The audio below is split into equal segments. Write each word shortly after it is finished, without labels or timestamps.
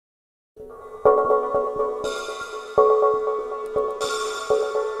My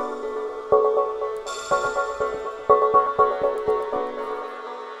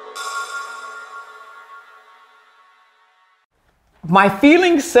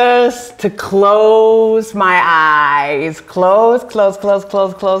feeling says to close my eyes. Close, close, close,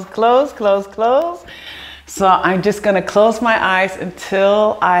 close, close, close, close, close. So I'm just gonna close my eyes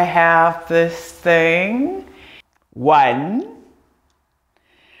until I have this thing. 1,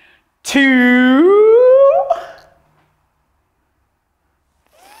 2,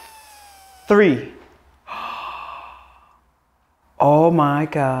 3. Oh my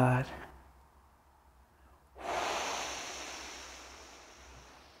God.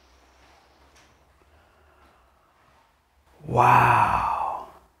 Wow.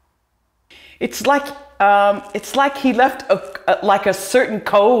 It's like he left a certain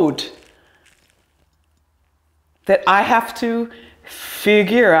code that I have to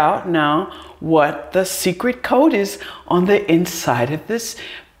figure out now what the secret code is on the inside of this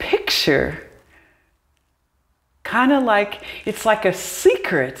picture. Kind of like, it's like a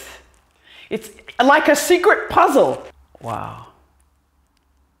secret. It's like a secret puzzle. Wow.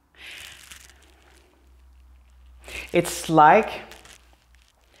 It's like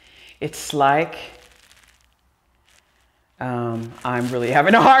I'm really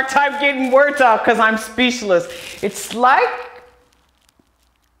having a hard time getting words out because I'm speechless. It's like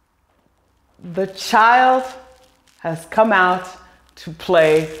the child has come out to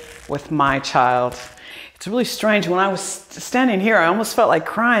play with my child. It's really strange. When I was standing here, I almost felt like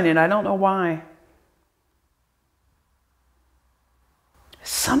crying, and I don't know why.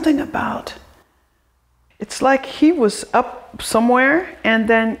 Something about, it's like he was up somewhere and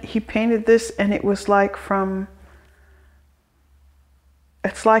then he painted this, and it was like from,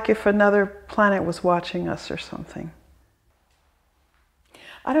 it's like if another planet was watching us or something.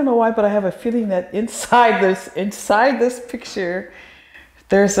 I don't know why, but I have a feeling that inside this picture,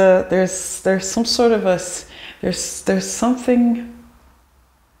 there's some sort of there's something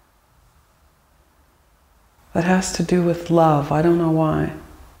that has to do with love. I don't know why. I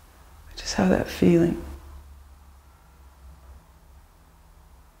just have that feeling.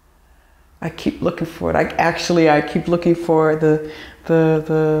 I keep looking for it. I keep looking for the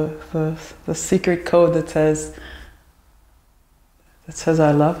secret code that says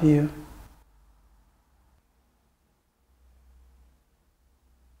I love you.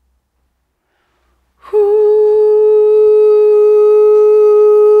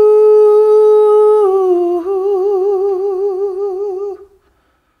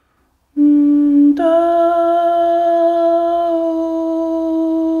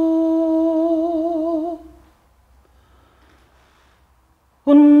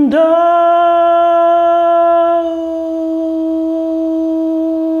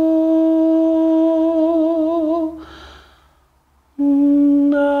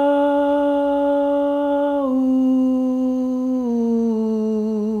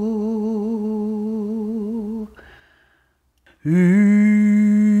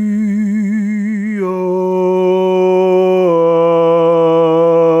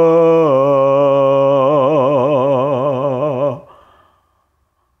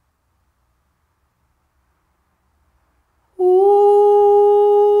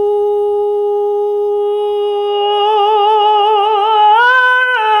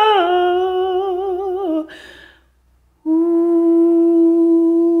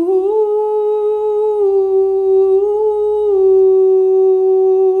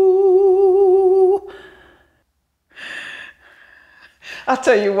 I'll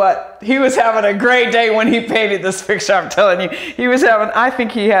tell you what, he was having a great day when he painted this picture, I'm telling you. He was having, I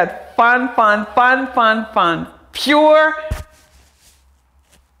think he had fun, fun, fun, fun, fun. Pure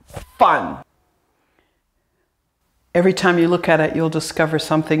fun. Every time you look at it, you'll discover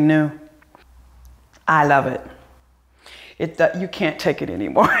something new. I love it. You can't take it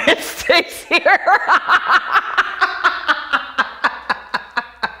anymore. It stays here.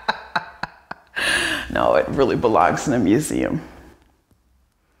 No, it really belongs in a museum.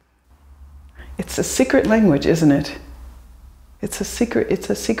 It's a secret language, isn't it? It's a secret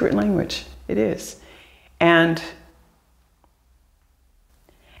language. It is. And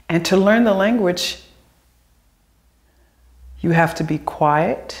to learn the language, you have to be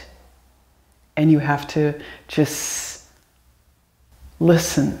quiet, and you have to just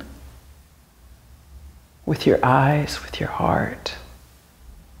listen with your eyes, with your heart,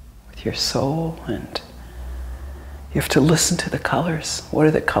 with your soul, and you have to listen to the colors. What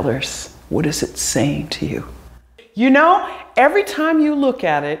are the colors? What is it saying to you? you know, every time you look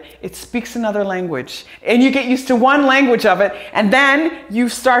at it, it speaks another language. And you get used to one language of it, and then you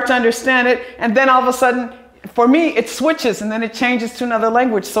start to understand it, and then all of a sudden, for me, it switches, and then it changes to another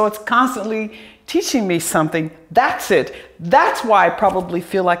language. So it's constantly teaching me something. That's it. That's why I probably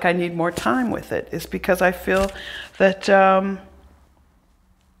feel like I need more time with it, is because I feel that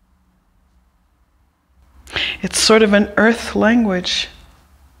it's sort of an earth language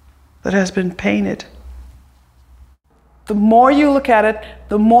that has been painted. The more you look at it,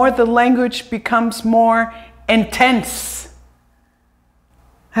 the more the language becomes more intense.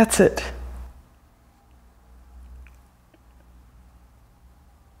 That's it.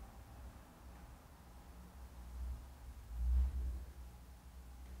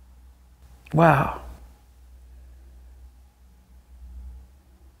 Wow.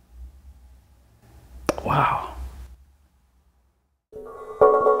 Wow.